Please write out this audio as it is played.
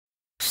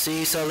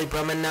Seesaw,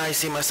 Libramini,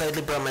 see my side,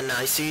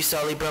 Libramini.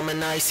 Seesaw,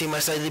 Libramini, see my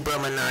side,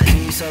 Libramini.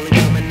 Seesaw,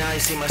 Libramini,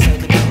 see my side,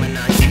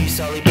 Libramini.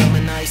 Seesaw,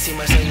 Libramini, see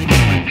my side,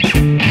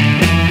 Libramini.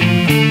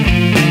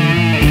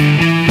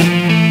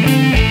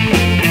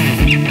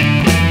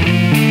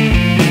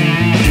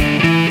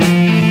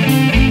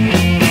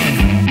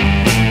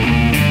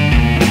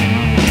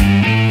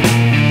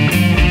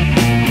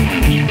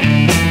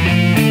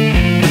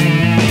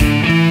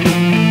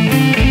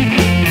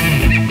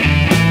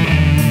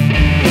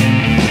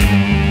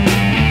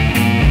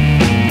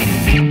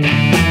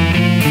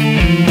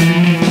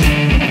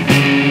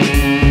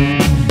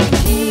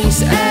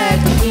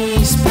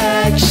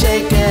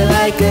 Shaking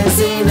like a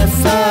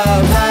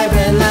xenophobe,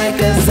 vibrant like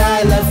a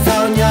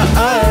xylophone. Your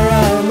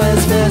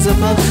aromas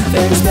visible,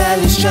 face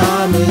value's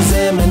charm is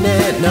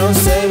imminent. No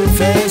saving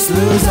face,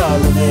 lose all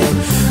of it.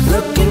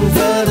 Looking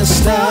for the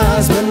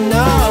stars, but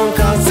no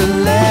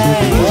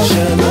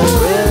constellation.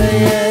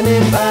 Really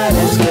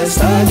anybody's guess.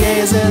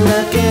 Stargazing,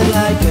 looking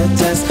like a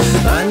test.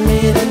 Find me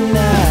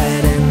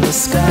tonight in the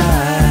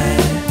sky.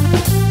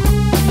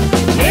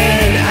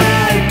 When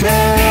I go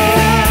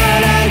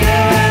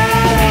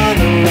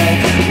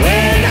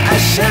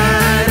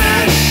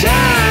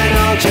shine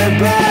ultra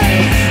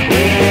bright.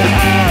 We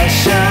all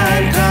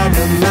shine,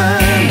 common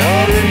mind.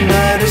 All in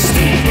mind is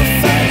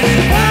stupefied.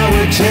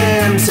 Power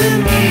jams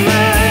in my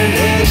mind.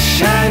 This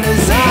shine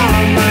is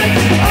all mine.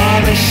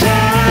 All the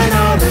shine,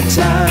 all the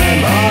time.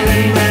 All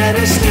in mind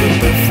is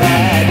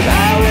stupefied.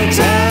 Power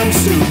time,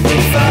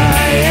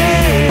 stupefied. Yeah.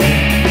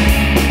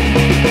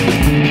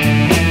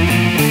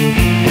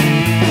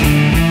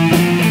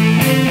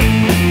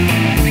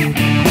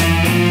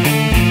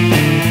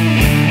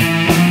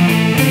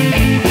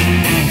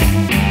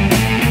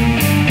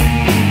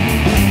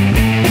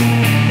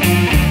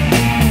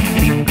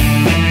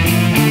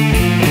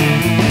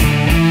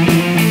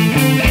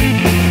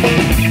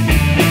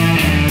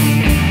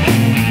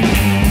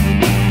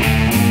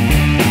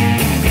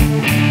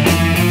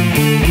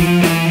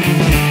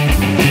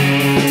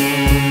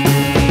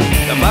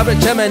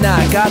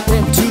 Gemini, got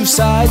them two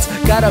sides.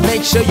 Gotta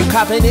make sure you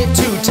coppin' it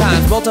 2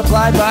 times.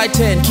 Multiply by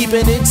 10,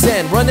 keeping it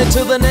 10. Running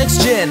to the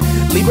next gen.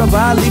 Libra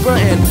by Libra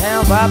and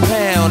pound by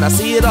pound. I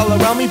see it all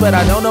around me, but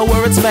I don't know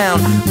where it's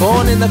found.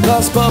 Born in the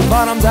cusp of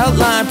bottoms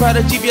outline.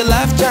 Prodigy of your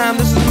lifetime.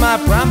 This is my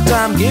prime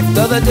time gift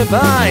of the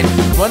divine.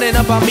 Running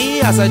up on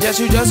me, I suggest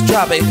you just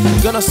drop it.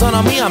 Gonna stun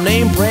on me, I'm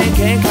named brand,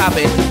 can't cop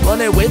it.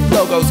 Running with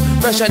logos,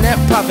 fresh and net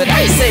profit.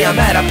 I say I'm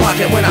out of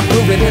pocket when I'm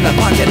moving in the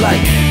pocket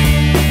like